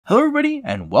Hello everybody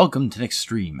and welcome to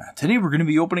niXtreme. Today we're going to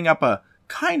be opening up a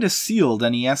kinda sealed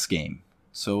NES game.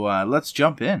 So let's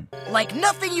jump in. Like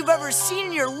nothing you've ever seen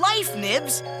in your life,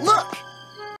 Nibs! Look!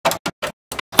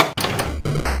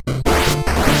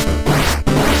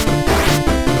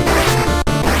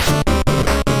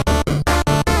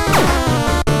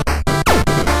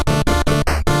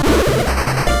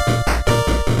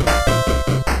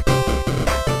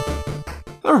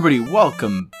 Hello everybody,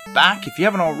 welcome back. If you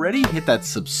haven't already, hit that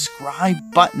subscribe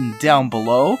button down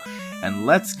below and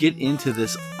let's get into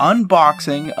this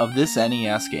unboxing of this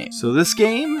NES game. So this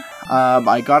game,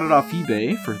 I got it off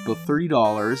eBay for about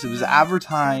 $30. It was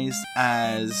advertised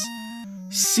as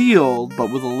sealed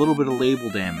but with a little bit of label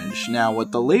damage. Now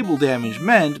what the label damage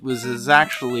meant was it's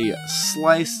actually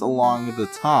sliced along the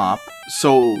top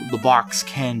so the box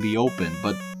can be opened,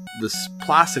 but this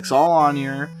plastic's all on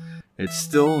here. It's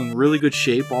still in really good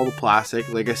shape, all the plastic.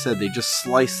 Like I said, they just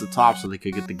sliced the top so they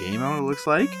could get the game out, it looks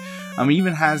like. It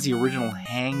even has the original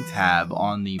hang tab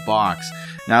on the box.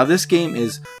 Now, this game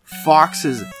is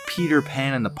Fox's Peter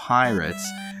Pan and the Pirates.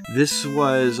 This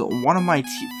was one of my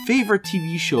favorite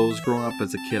TV shows growing up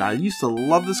as a kid. I used to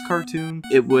love this cartoon.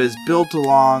 It was built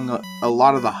along a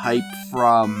lot of the hype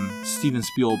from Steven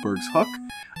Spielberg's Hook.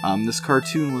 This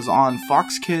cartoon was on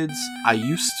Fox Kids. I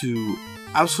used to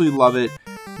absolutely love it.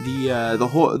 The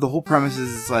whole premise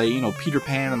is like, you know, Peter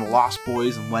Pan and the Lost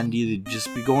Boys and Wendy, they'd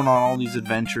just be going on all these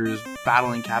adventures,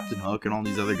 battling Captain Hook and all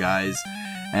these other guys.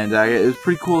 And it was a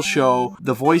pretty cool show.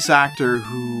 The voice actor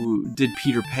who did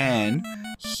Peter Pan,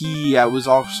 he was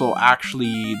also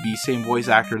actually the same voice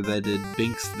actor that did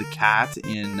Binks the Cat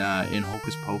in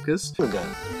Hocus Pocus.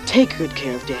 Take good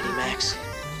care of Danny Max.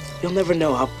 You'll never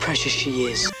know how precious she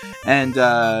is. And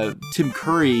Tim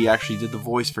Curry actually did the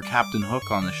voice for Captain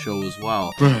Hook on the show as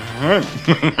well.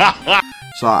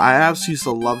 So I absolutely used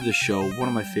to love this show, one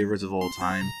of my favorites of all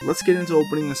time. Let's get into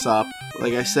opening this up.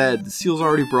 Like I said, the seal's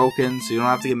already broken, so you don't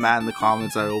have to get mad in the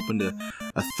comments that I opened a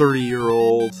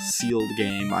 30-year-old sealed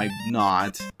game. I'm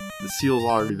not. The seal's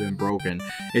already been broken.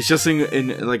 It's just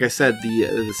in like I said,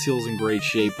 the seal's in great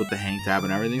shape with the hang tab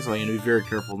and everything, so I'm gonna be very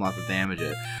careful not to damage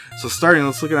it. So starting,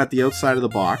 let's look at the outside of the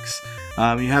box.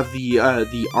 You have the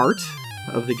art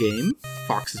of the game,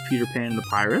 Fox's Peter Pan and the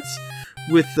Pirates,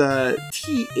 with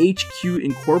THQ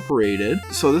Incorporated.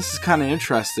 So this is kind of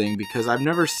interesting because I've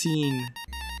never seen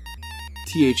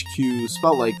THQ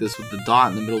spelled like this with the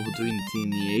dot in the middle between the T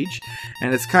and the H,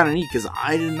 and it's kind of neat because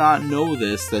I did not know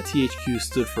this, that THQ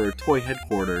stood for Toy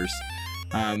Headquarters.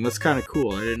 That's kind of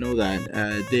cool. I didn't know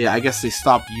that. I guess they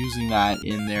stopped using that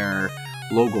in their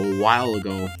logo a while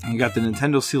ago. You got the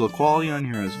Nintendo seal of quality on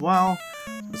here as well.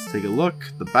 Let's take a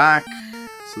look. The back.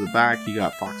 So the back, you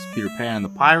got Fox, Peter Pan, and the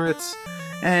Pirates,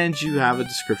 and you have a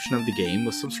description of the game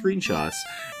with some screenshots.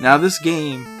 Now this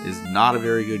game is not a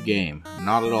very good game,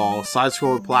 not at all.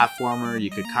 Side-scroller platformer, you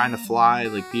could kind of fly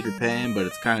like Peter Pan, but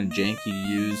it's kind of janky to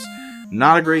use.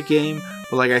 Not a great game,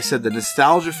 but like I said, the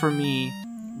nostalgia for me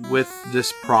with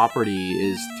this property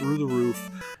is through the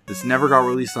roof. This never got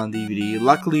released on DVD.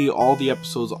 Luckily, all the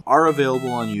episodes are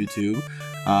available on YouTube.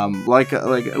 Like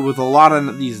with a lot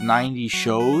of these 90s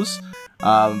shows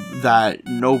that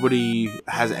nobody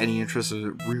has any interest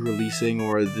in re-releasing,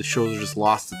 or the shows are just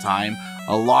lost to time,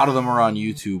 a lot of them are on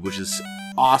YouTube, which is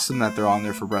awesome that they're on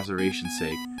there for preservation's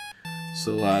sake.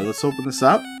 So let's open this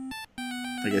up.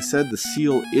 Like I said, the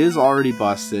seal is already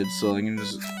busted, so I'm going to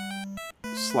just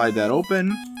slide that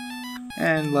open,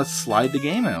 and let's slide the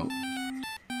game out.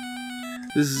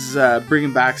 This is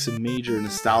bringing back some major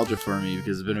nostalgia for me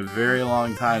because it's been a very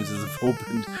long time since I've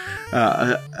opened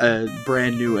a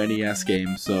brand new NES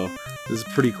game, so this is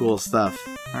pretty cool stuff.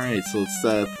 Alright, so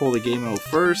let's pull the game out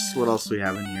first. What else do we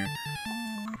have in here?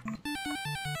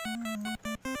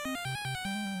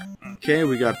 Okay,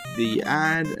 we got the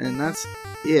ad, and that's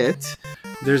it.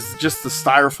 There's just the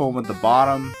styrofoam at the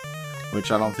bottom,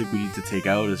 which I don't think we need to take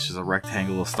out. It's just a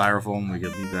rectangle of styrofoam. We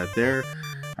can leave that there.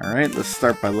 Alright, let's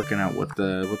start by looking at what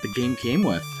the game came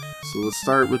with. So let's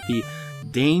start with the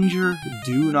Danger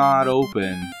Do Not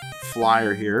Open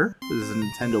flyer here. This is a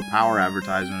Nintendo Power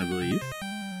advertisement, I believe.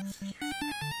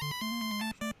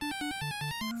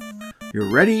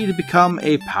 You're ready to become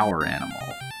a power animal.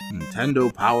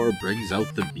 Nintendo Power brings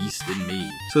out the beast in me.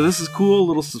 So this is cool, a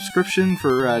little subscription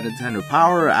for Nintendo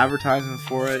Power, advertisement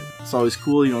for it. It's always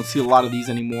cool, you don't see a lot of these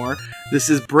anymore. This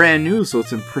is brand new, so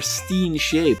it's in pristine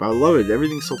shape. I love it,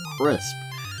 everything's so crisp.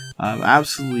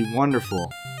 Absolutely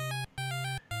wonderful.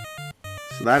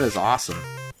 So that is awesome.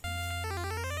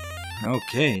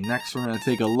 Okay, next we're going to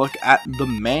take a look at the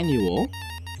manual.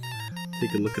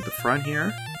 Take a look at the front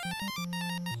here.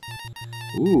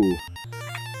 Ooh.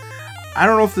 I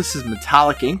don't know if this is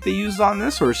metallic ink they used on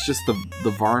this, or it's just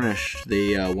the varnish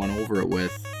they went over it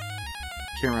with.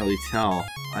 Can't really tell.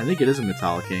 I think it is a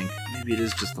metallic ink. Maybe it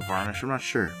is just the varnish, I'm not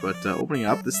sure. But opening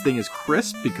up, this thing is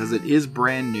crisp because it is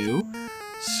brand new.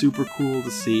 Super cool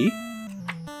to see.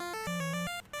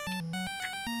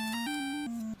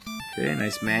 Okay,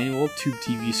 nice manual, tube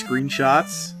TV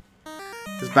screenshots.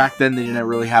 Because back then they didn't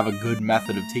really have a good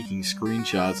method of taking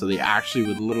screenshots, so they actually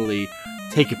would literally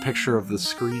take a picture of the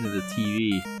screen of the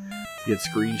TV to get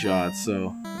screenshots,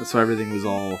 so that's why everything was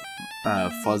all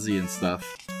fuzzy and stuff.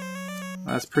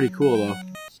 That's pretty cool though.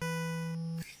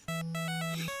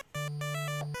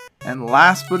 And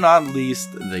last but not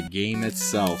least, the game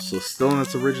itself. So still in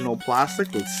its original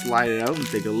plastic, let's slide it out and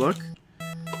take a look.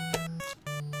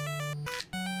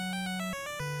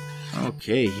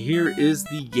 Okay, here is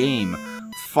the game.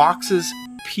 Fox's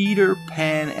Peter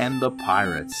Pan and the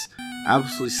Pirates.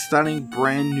 Absolutely stunning,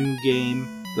 brand new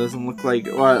game. Doesn't look like,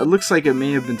 well, it looks like it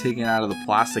may have been taken out of the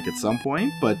plastic at some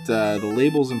point, but the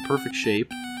label's in perfect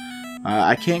shape.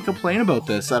 I can't complain about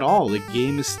this at all. The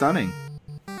game is stunning.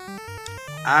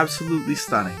 Absolutely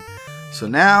stunning. So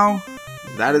now,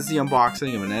 that is the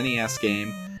unboxing of an NES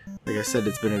game. Like I said,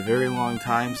 it's been a very long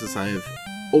time since I have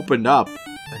opened up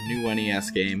a new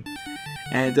NES game.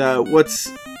 And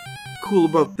what's cool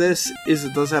about this is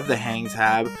it does have the hang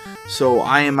tab. So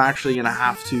I am actually going to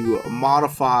have to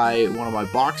modify one of my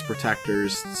box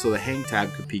protectors so the hang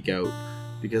tab could peek out.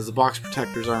 Because the box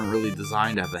protectors aren't really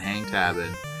designed to have the hang tab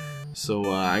in.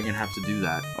 So I'm going to have to do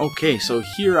that. Okay, so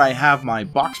here I have my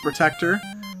box protector.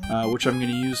 Which I'm going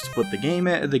to use to put the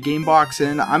game box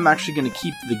in. I'm actually going to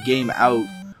keep the game out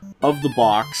of the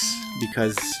box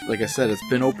because, like I said, it's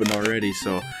been opened already.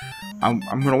 So I'm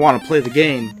going to want to play the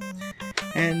game.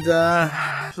 And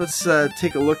let's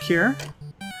take a look here.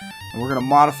 And we're going to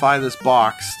modify this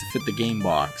box to fit the game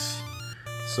box.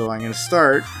 So I'm going to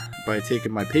start by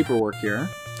taking my paperwork here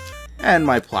and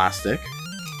my plastic.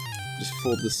 Just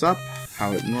fold this up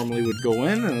how it normally would go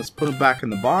in, and let's put it back in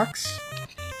the box.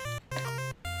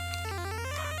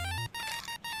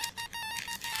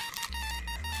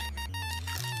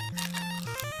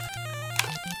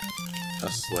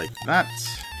 Just like that.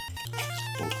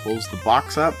 We'll close the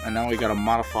box up, and now we gotta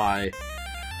modify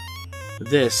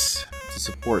this to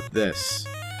support this.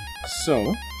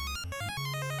 So,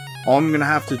 all I'm gonna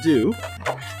have to do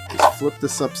is flip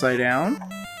this upside down,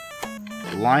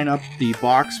 line up the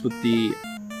box with the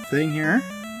thing here,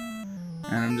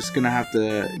 and I'm just gonna have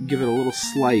to give it a little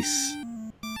slice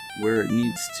where it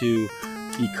needs to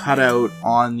be cut out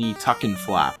on the tuck-in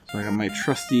flap. So I got my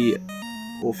trusty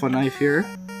Olfa knife here.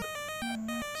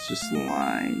 Just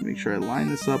make sure I line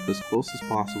this up as close as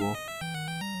possible.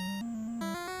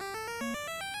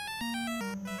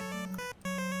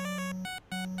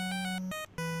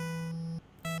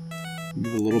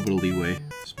 Give it a little bit of leeway,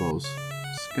 I suppose.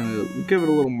 Just gonna give it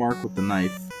a little mark with the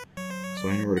knife so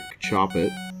I know where to chop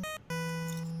it.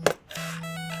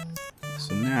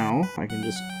 So now I can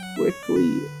just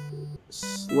quickly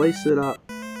slice it up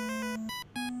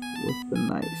with the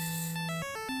knife.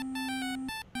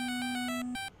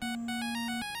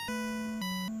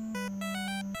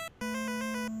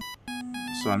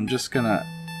 So I'm just gonna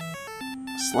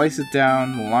slice it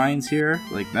down the lines here,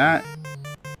 like that.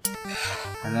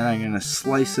 And then I'm gonna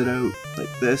slice it out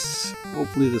like this.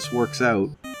 Hopefully this works out.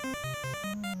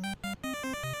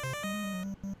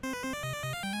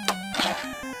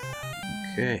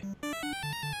 Okay.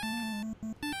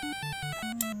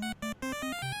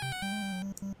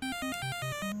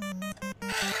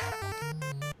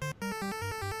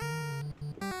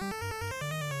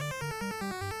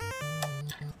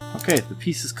 Okay, the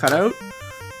piece is cut out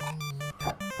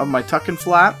of my tuck-in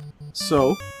flap,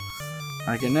 so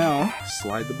I can now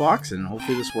slide the box in, and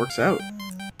hopefully this works out.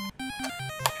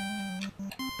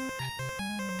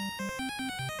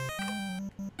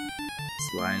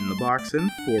 Sliding the box in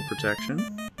for protection.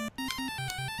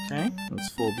 Okay, let's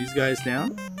fold these guys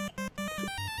down.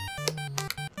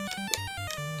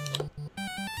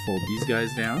 Fold these guys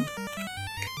down.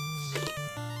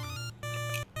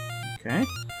 Okay.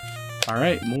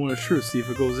 Alright, moment of truth, see if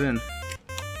it goes in.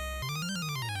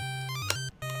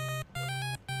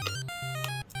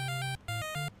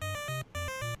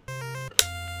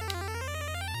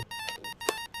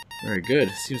 Very good,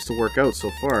 seems to work out so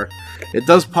far. It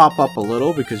does pop up a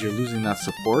little because you're losing that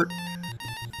support.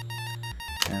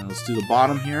 And let's do the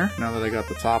bottom here, now that I got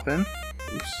the top in.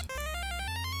 Oops.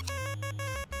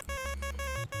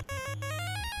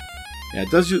 Yeah,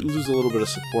 it does lose a little bit of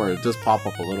support. It does pop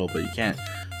up a little, but you can't.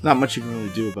 Not much you can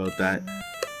really do about that.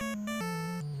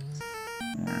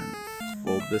 And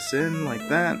fold this in like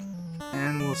that.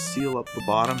 And we'll seal up the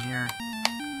bottom here.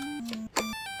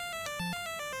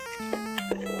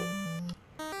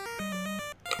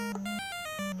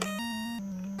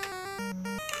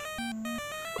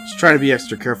 Just try to be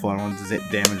extra careful. I don't want to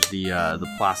damage the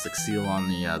plastic seal on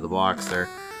the box there.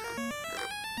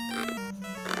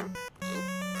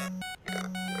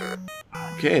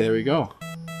 Okay, there we go.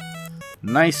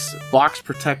 Nice box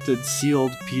protected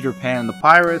sealed Peter Pan and the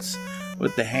Pirates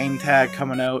with the hang tag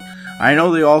coming out. I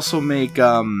know they also make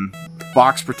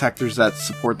box protectors that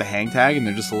support the hang tag, and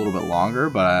they're just a little bit longer,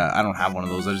 but I don't have one of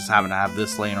those. I just happen to have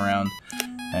this laying around,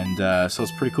 and so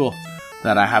it's pretty cool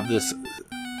that I have this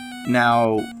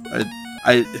now.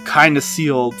 I kind of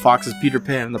sealed Fox's Peter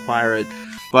Pan and the Pirate,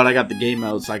 but I got the game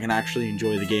out so I can actually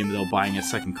enjoy the game without buying a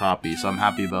second copy, so I'm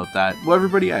happy about that. Well,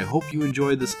 everybody, I hope you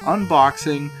enjoyed this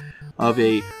unboxing of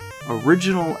a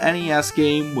original NES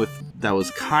game that was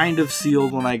kind of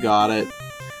sealed when I got it.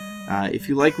 If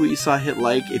you like what you saw, hit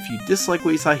like. If you dislike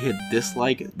what you saw, hit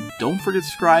dislike. Don't forget to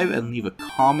subscribe and leave a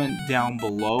comment down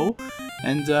below,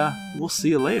 and we'll see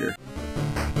you later.